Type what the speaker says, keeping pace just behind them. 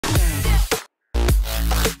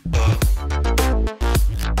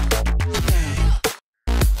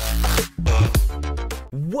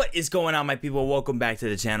What is going on, my people? Welcome back to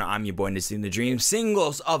the channel. I'm your boy, Nissim the Dream.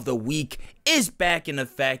 Singles of the week is back in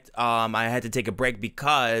effect. I had to take a break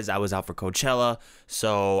because I was out for Coachella,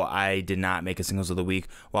 so I did not make a singles of the week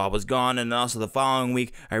while I was gone. And also the following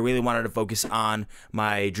week, I really wanted to focus on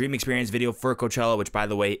my Dream Experience video for Coachella, which, by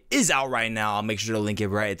the way, is out right now. I'll make sure to link it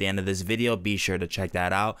right at the end of this video. Be sure to check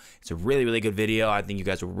that out. It's a really, really good video. I think you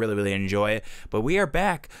guys will really, really enjoy it. But we are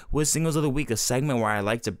back with Singles of the Week, a segment where I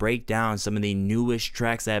like to break down some of the newest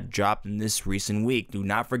tracks that have dropped in this recent week. Do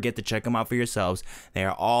not forget to check them out for yourselves. They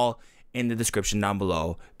are all in the description down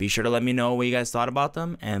below. Be sure to let me know what you guys thought about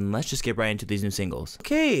them, and let's just get right into these new singles.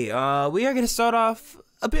 Okay, we are going to start off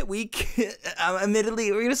a bit weak.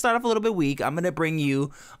 Admittedly, we're going to start off a little bit weak. I'm going to bring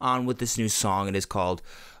you on with this new song. It is called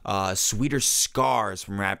Sweeter Scars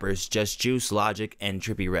from rappers Just Juice, Logic, and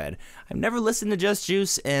Trippie Redd. I've never listened to Just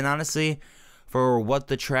Juice, and honestly, for what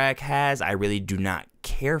the track has, I really do not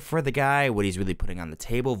care for the guy, what he's really putting on the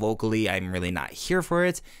table vocally. I'm really not here for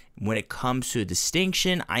it. When it comes to a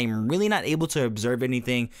distinction, I'm really not able to observe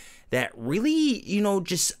anything that really,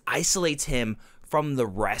 just isolates him from the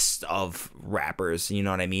rest of rappers, you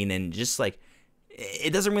know what I mean? And just like,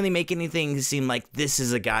 it doesn't really make anything seem like this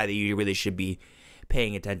is a guy that you really should be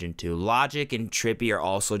paying attention to. Logic and Trippie are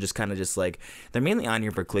also just kind of just like, they're mainly on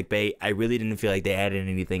here for clickbait. I really didn't feel like they added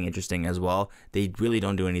anything interesting as well. They really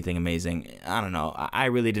don't do anything amazing. I don't know. I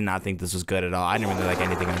really did not think this was good at all. I didn't really like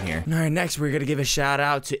anything on here. All right, next we're gonna give a shout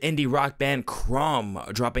out to indie rock band Crumb,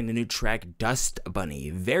 dropping the new track Dust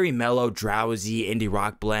Bunny. Very mellow, drowsy indie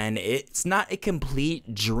rock blend. It's not a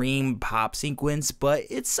complete dream pop sequence, but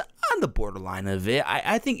it's on the borderline of it.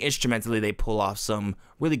 I think instrumentally they pull off some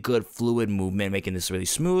really good fluid movement, making this really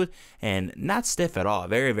smooth and not stiff at all.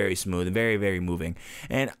 Very, very smooth and very, very moving.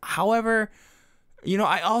 And however,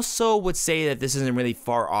 I also would say that this isn't really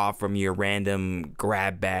far off from your random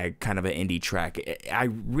grab bag kind of an indie track. I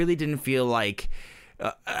really didn't feel like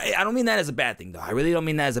I don't mean that as a bad thing, though. I really don't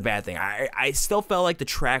mean that as a bad thing. I still felt like the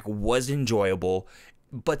track was enjoyable,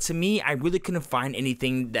 but to me, I really couldn't find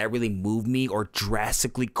anything that really moved me or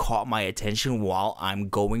drastically caught my attention while I'm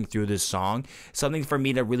going through this song. Something for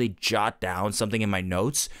me to really jot down, something in my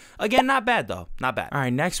notes. Again, not bad though, not bad. All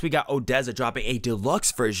right, next we got ODESZA dropping a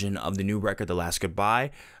deluxe version of the new record, The Last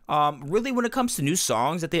Goodbye. Really, when it comes to new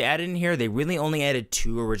songs that they added in here, they really only added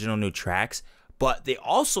 2 original new tracks, but they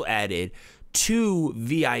also added 2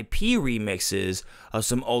 VIP remixes of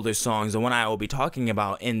some older songs. The one I will be talking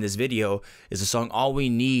about in this video is the song All We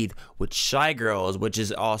Need with Shy Girls, which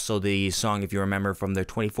is also the song, if you remember, from their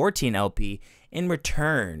 2014 LP, In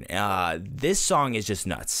Return. This song is just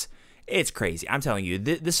nuts. It's crazy. I'm telling you,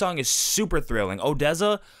 this song is super thrilling.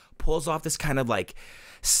 ODESZA pulls off this kind of like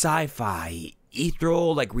sci-fi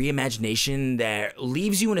ethereal like reimagination that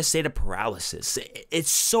leaves you in a state of paralysis.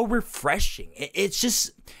 It's so refreshing.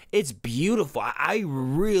 It's beautiful. I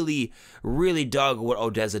really, really dug what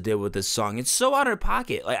ODESZA did with this song. It's so out of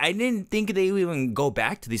pocket. Like, I didn't think they would even go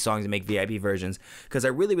back to these songs and make VIP versions, because I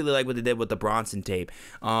really, really like what they did with the Bronson tape.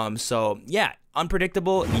 So yeah,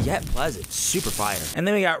 unpredictable yet pleasant, super fire. And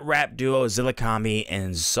then we got rap duo Zillakami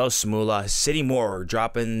and Sosmula City Morgue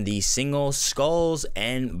dropping the single Skulls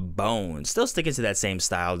and Bones. Still sticking to that same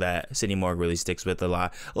style that City Morgue really sticks with, a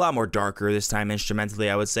lot more darker this time instrumentally,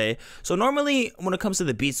 I would say. So normally when it comes to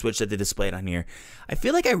the beat switch that they displayed on here, I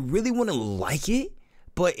feel like I really wouldn't like it,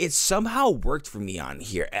 but it somehow worked for me on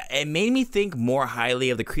here. It made me think more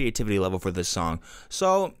highly of the creativity level for this song.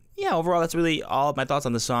 So yeah, overall, that's really all of my thoughts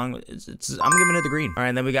on the song. I'm giving it the green. All right,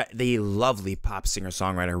 and then we got the lovely pop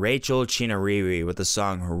singer-songwriter Rachel Chinouriri with the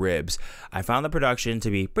song Ribs. I found the production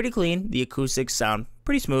to be pretty clean, the acoustics sound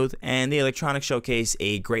pretty smooth, and the electronics showcase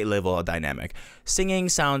a great level of dynamic. Singing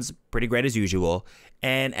sounds pretty great as usual,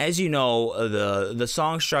 and as you know, the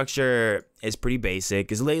song structure is pretty basic,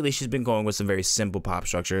 because lately she's been going with some very simple pop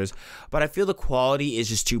structures, but I feel the quality is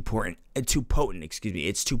just too potent, it's too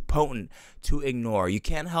potent to ignore. You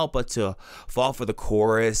can't help but to fall for the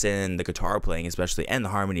chorus and the guitar playing especially, and the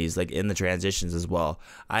harmonies, like in the transitions as well.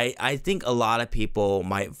 I think a lot of people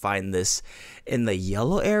might find this in the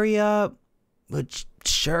yellow area, which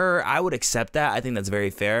sure, I would accept that. I think that's very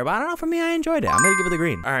fair, but I don't know, for me, I enjoyed it. I'm gonna give it the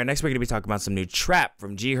green. All right, next we're gonna be talking about some new trap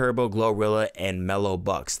from Herbo, GloRilla, and Mello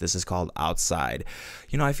Buckzz. This is called Outside.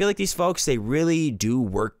 I feel like these folks, they really do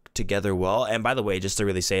work together well. And by the way, just to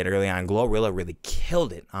really say it early on, GloRilla really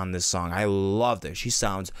killed it on this song. I loved her. She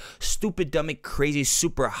sounds stupid, dummy, crazy,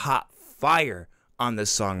 super hot fire on this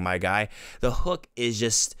song, my guy. The hook is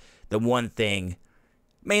just the one thing,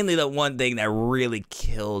 mainly the one thing that really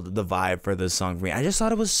killed the vibe for this song for me. I just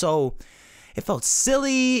thought it was so it felt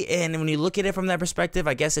silly, and when you look at it from that perspective,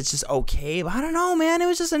 I guess it's just okay, but I don't know, man, it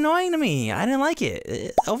was just annoying to me. I didn't like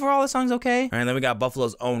it. Overall, the song's okay. All right, then we got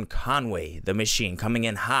Buffalo's own Conway, the Machine, coming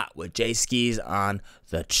in hot with Skeese on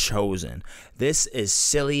The Chosen. This is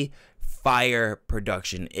silly fire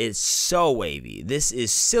production. It's so wavy. This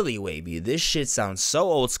is silly wavy. This shit sounds so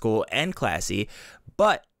old school and classy,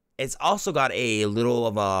 but it's also got a little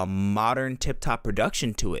of a modern tip-top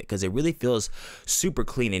production to it because it really feels super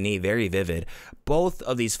clean and neat, very vivid. Both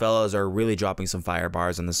of these fellas are really dropping some fire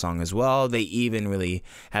bars on the song as well. They even really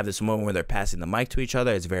have this moment where they're passing the mic to each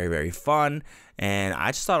other. It's very, very fun. And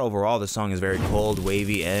I just thought overall the song is very cold,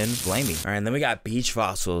 wavy, and flamey. All right, and then we got Beach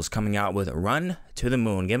Fossils coming out with Run to the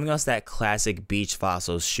Moon, giving us that classic Beach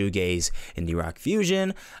Fossils shoegaze indie rock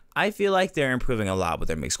fusion. I feel like they're improving a lot with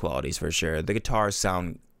their mix qualities for sure. The guitars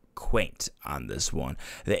sound quaint on this one.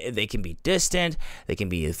 They can be distant, they can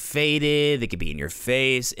be faded, they can be in your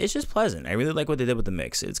face. It's just pleasant. I really like what they did with the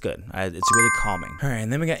mix. It's good. It's really calming. All right,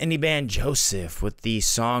 and then we got indie band Joseph with the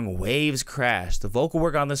song Waves Crash. The vocal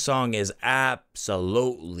work on this song is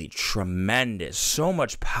absolutely tremendous. So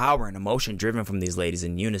much power and emotion driven from these ladies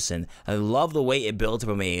in unison. I love the way it builds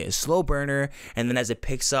from a slow burner, and then as it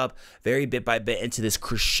picks up very bit by bit into this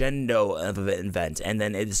crescendo of an event, and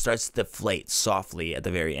then it starts to deflate softly at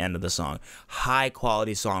the very end of the song. High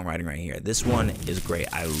quality songwriting right here. This one is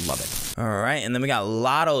great. I love it. All right, and then we got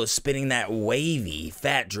Latto spinning that wavy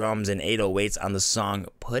fat drums and 808s on the song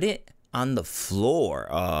Put It on the Floor.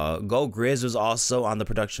 Go Grizz was also on the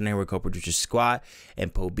production there with co-producer Squat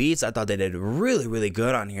and Po Beats. I thought they did really, really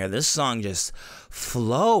good on here. This song just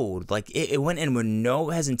flowed. Like, it went in with no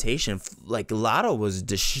hesitation. Like, Latto was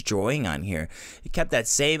destroying on here. It kept that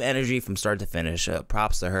same energy from start to finish.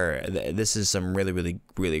 Props to her. This is some really, really,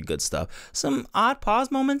 really good stuff. Some odd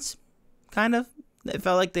pause moments, kind of. It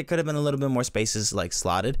felt like there could have been a little bit more spaces like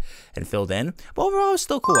slotted and filled in, but overall it's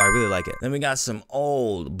still cool. I really like it. Then we got some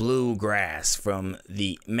old bluegrass from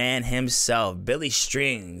the man himself, Billy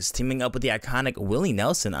Strings, teaming up with the iconic Willie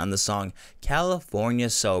Nelson on the song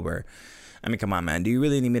California Sober. I mean, come on, man. Do you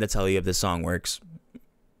really need me to tell you if this song works?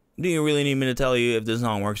 Do you really need me to tell you if this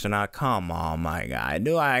song works or not? Come on, my guy.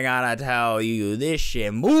 Do I gotta tell you this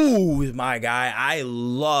shit moves, my guy? I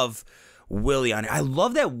love Willie on here. I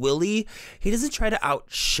love that Willie, he doesn't try to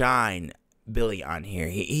outshine Billy on here.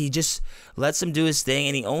 He just lets him do his thing,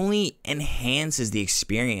 and he only enhances the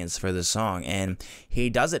experience for the song, and he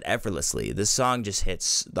does it effortlessly. This song just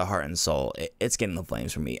hits the heart and soul. It's getting the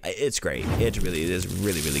flames for me. It's great. It is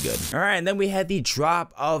really, really good. All right, and then we had the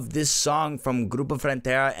drop of this song from Grupo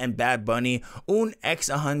Frontera and Bad Bunny, Un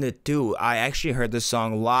X102. I actually heard this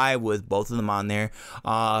song live with both of them on there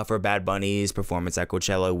for Bad Bunny's performance at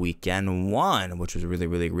Coachella Weekend 1, which was really,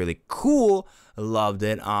 really, really cool. Loved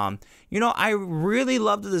it. You know, I really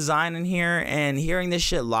love the design in here, and hearing this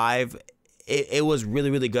shit live, it was really,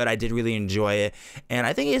 really good. I did really enjoy it, and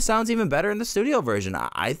I think it sounds even better in the studio version.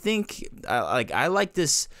 I think I like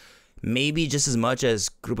this maybe just as much as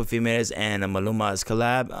Grupo Frontera and Maluma's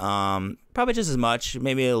collab. Probably just as much,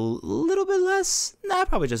 maybe a little bit less. Nah,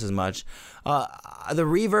 probably just as much. The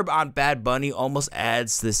reverb on Bad Bunny almost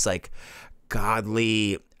adds this like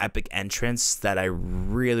godly epic entrance that I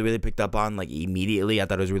really, really picked up on like immediately. I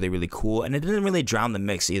thought it was really, really cool, and it didn't really drown the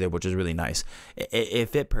mix either, which is really nice. It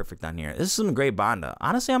fit perfect on here. This is some great Banda.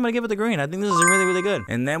 Honestly, I'm gonna give it the green. I think this is really, really good.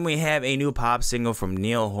 And then we have a new pop single from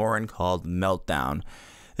Niall Horan called Meltdown.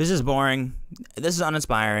 This is boring. This is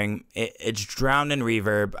uninspiring. It's drowned in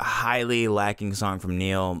reverb. Highly lacking song from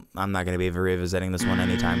Niall. I'm not going to be revisiting this one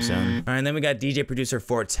anytime soon. All right, and then we got DJ producer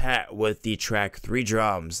Fortet with the track 3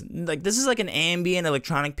 Drums. Like, this is like an ambient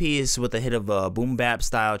electronic piece with a hit of boom bap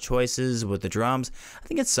style choices with the drums. I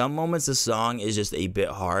think at some moments the song is just a bit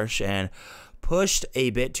harsh and pushed a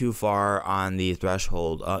bit too far on the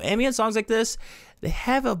threshold. Ambient songs like this, they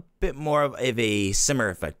have a bit more of a simmer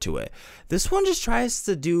effect to it. This one just tries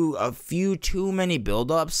to do a few too many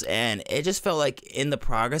build-ups, and it just felt like in the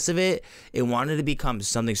progress of it, it wanted to become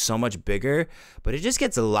something so much bigger, but it just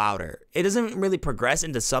gets louder. It doesn't really progress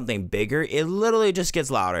into something bigger. It literally just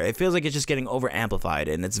gets louder. It feels like it's just getting over-amplified,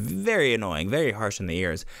 and it's very annoying, very harsh in the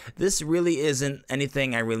ears. This really isn't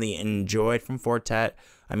anything I really enjoyed from Fortet.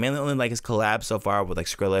 I mainly only like his collab so far with like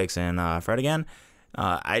Skrillex and Fred again.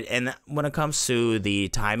 And when it comes to the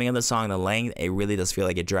timing of the song, the length, it really does feel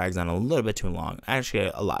like it drags on a little bit too long. Actually,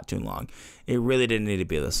 a lot too long. It really didn't need to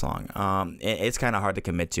be this long. It's kind of hard to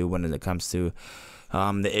commit to when it comes to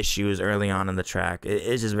the issues early on in the track.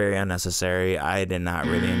 It's just very unnecessary. I did not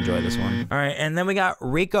really enjoy this one. All right, and then we got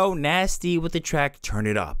Rico Nasty with the track Turn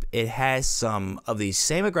It Up. It has some of the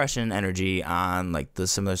same aggression energy on like the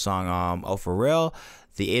similar song Oh For Real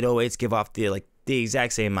The 808s give off the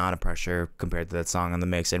exact same amount of pressure compared to that song on the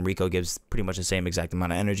mix, and Rico gives pretty much the same exact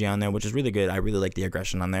amount of energy on there, which is really good. I really like the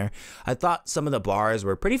aggression on there. I thought some of the bars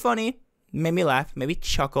were pretty funny. Made me laugh, maybe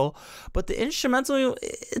chuckle, but the instrumental,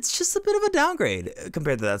 it's just a bit of a downgrade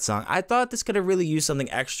compared to that song. I thought this could have really used something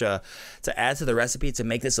extra to add to the recipe to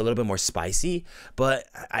make this a little bit more spicy, but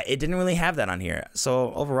it didn't really have that on here.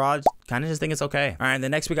 So overall, I kind of just think it's okay. All right, and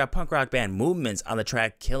then next we got punk rock band Movements on the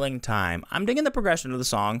track Killing Time. I'm digging the progression of the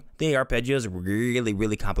song. The arpeggios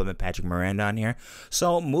really compliment Patrick Miranda on here.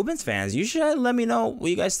 So Movements fans, you should let me know what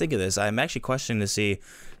you guys think of this. I'm actually questioning to see,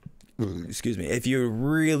 excuse me, if you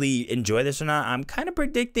really enjoy this or not. I'm kind of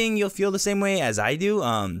predicting you'll feel the same way as I do.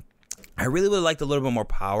 I really would have liked a little bit more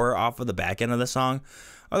power off of the back end of the song.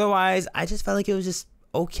 Otherwise, I just felt like it was just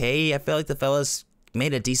okay. I felt like the fellas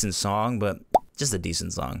made a decent song, but just a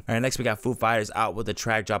decent song. All right, next we got Foo Fighters out with a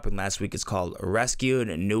track dropping last week. It's called Rescued,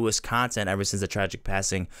 newest content ever since the tragic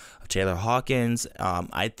passing of Taylor Hawkins.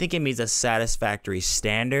 I think it meets a satisfactory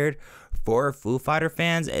standard for Foo Fighter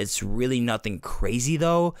fans. It's really nothing crazy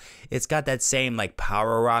though. It's got that same like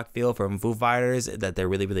power rock feel from Foo Fighters that they're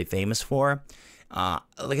really famous for. Like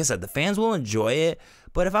I said, the fans will enjoy it,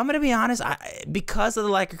 but if I'm gonna be honest, because of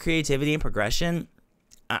the lack of creativity and progression,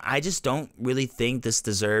 I just don't really think this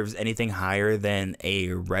deserves anything higher than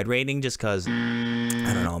a red rating, just because, I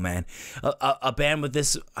don't know, man. A band with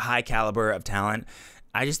this high caliber of talent,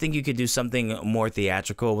 I just think you could do something more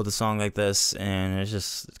theatrical with a song like this, and it's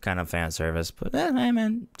just kind of fan service. But hey,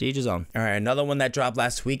 man, to each his own. All right, another one that dropped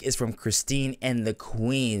last week is from Christine and the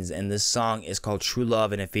Queens, and this song is called True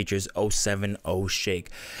Love, and it features 070 Shake.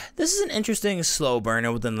 This is an interesting slow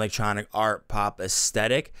burner with an electronic art pop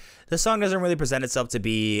aesthetic. The song doesn't really present itself to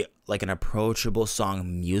be like an approachable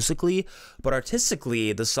song musically, but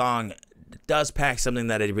artistically, the song does pack something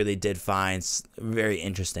that I really did find very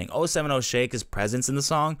interesting. 070 Shake's presence in the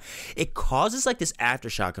song, it causes like this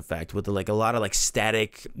aftershock effect with like a lot of like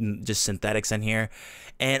static, just synthetics in here,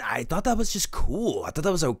 and I thought that was just cool. I thought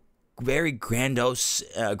that was a very grandesque,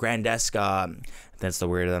 that's the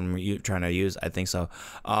word I'm trying to use, I think so,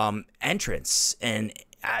 entrance, and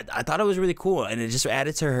I thought it was really cool, and it just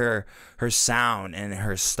added to her sound and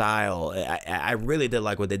her style. I really did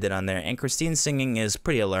like what they did on there, and Christine's singing is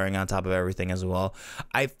pretty alluring on top of everything as well.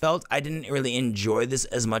 I felt I didn't really enjoy this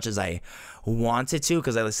as much as I wanted to,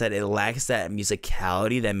 because like I said, it lacks that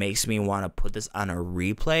musicality that makes me want to put this on a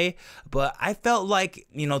replay. But I felt like,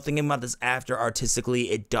 you know, thinking about this after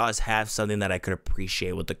artistically, it does have something that I could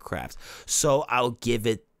appreciate with the craft. So I'll give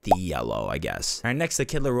it the yellow, I guess. All right, next, the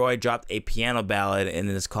Kid Laroi dropped a piano ballad, and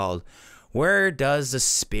it's called Where Does the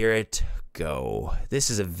Spirit Go? This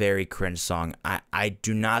is a very cringe song. I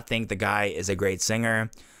do not think the guy is a great singer.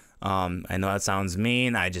 I know that sounds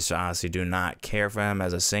mean. I just honestly do not care for him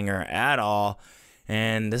as a singer at all.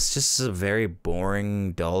 And this just is a very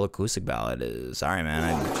boring, dull acoustic ballad. Sorry,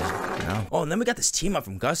 man. You know. Oh, and then we got this team up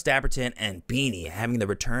from Gus Dapperton and BENEE having the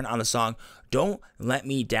return on the song Don't Let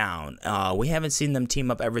Me Down. We haven't seen them team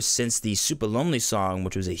up ever since the Super Lonely song,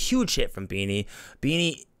 which was a huge hit from BENEE.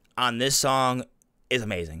 BENEE on this song is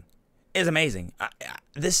amazing. It's amazing.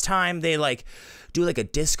 This time they like do like a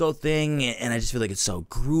disco thing, and I just feel like it's so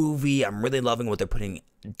groovy. I'm really loving what they're putting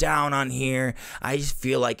down on here. I just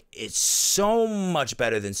feel like it's so much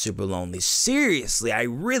better than Super Lonely. Seriously, I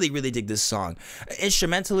really dig this song.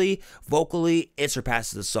 Instrumentally, vocally, it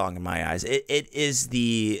surpasses the song in my eyes. It is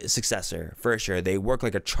the successor for sure. They work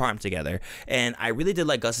like a charm together, and I really did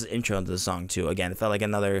like Gus's intro into the song too. Again, it felt like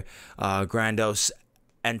another grandiose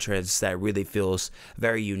entrance that really feels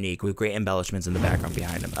very unique with great embellishments in the background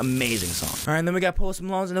behind him. Amazing song. All right, and then we got Post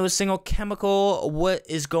Malone's newest single, Chemical. What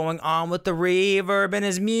is going on with the reverb in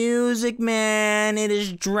his music, man? It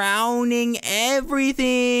is drowning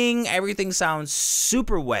everything. Everything sounds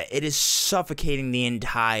super wet. It is suffocating the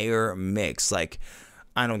entire mix. Like,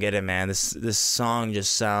 I don't get it, man. This song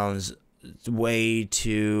just sounds way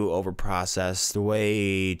too overprocessed,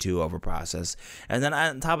 and then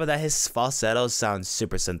on top of that, his falsetto sounds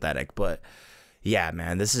super synthetic. But yeah,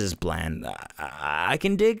 man, this is bland. I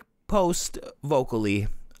can dig Post vocally,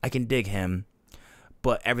 I can dig him,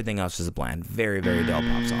 but everything else is bland. Very dull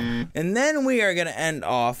pop song. And then we are gonna end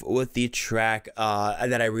off with the track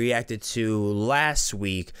that I reacted to last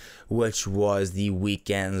week, which was the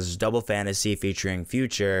Weeknd's Double Fantasy featuring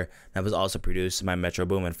Future. That was also produced by Metro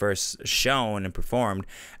Boomin, first shown and performed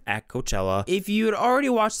at Coachella. If you had already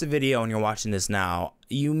watched the video and you're watching this now,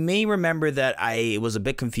 you may remember that I was a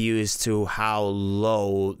bit confused to how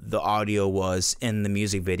low the audio was in the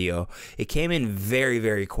music video. It came in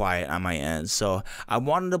very quiet on my end, so I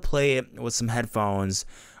wanted to play it with some headphones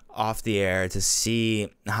off the air to see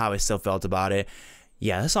how I still felt about it.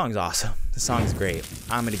 Yeah, this song's awesome. The song's great.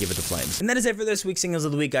 I'm gonna give it the flames. And that is it for this week's Singles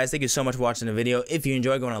of the Week, guys. Thank you so much for watching the video. If you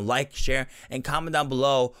enjoyed, go on to like, share, and comment down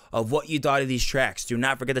below of what you thought of these tracks. Do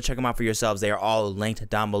not forget to check them out for yourselves. They are all linked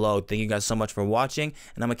down below. Thank you guys so much for watching,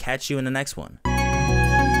 and I'm gonna catch you in the next one.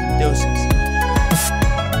 Deuces.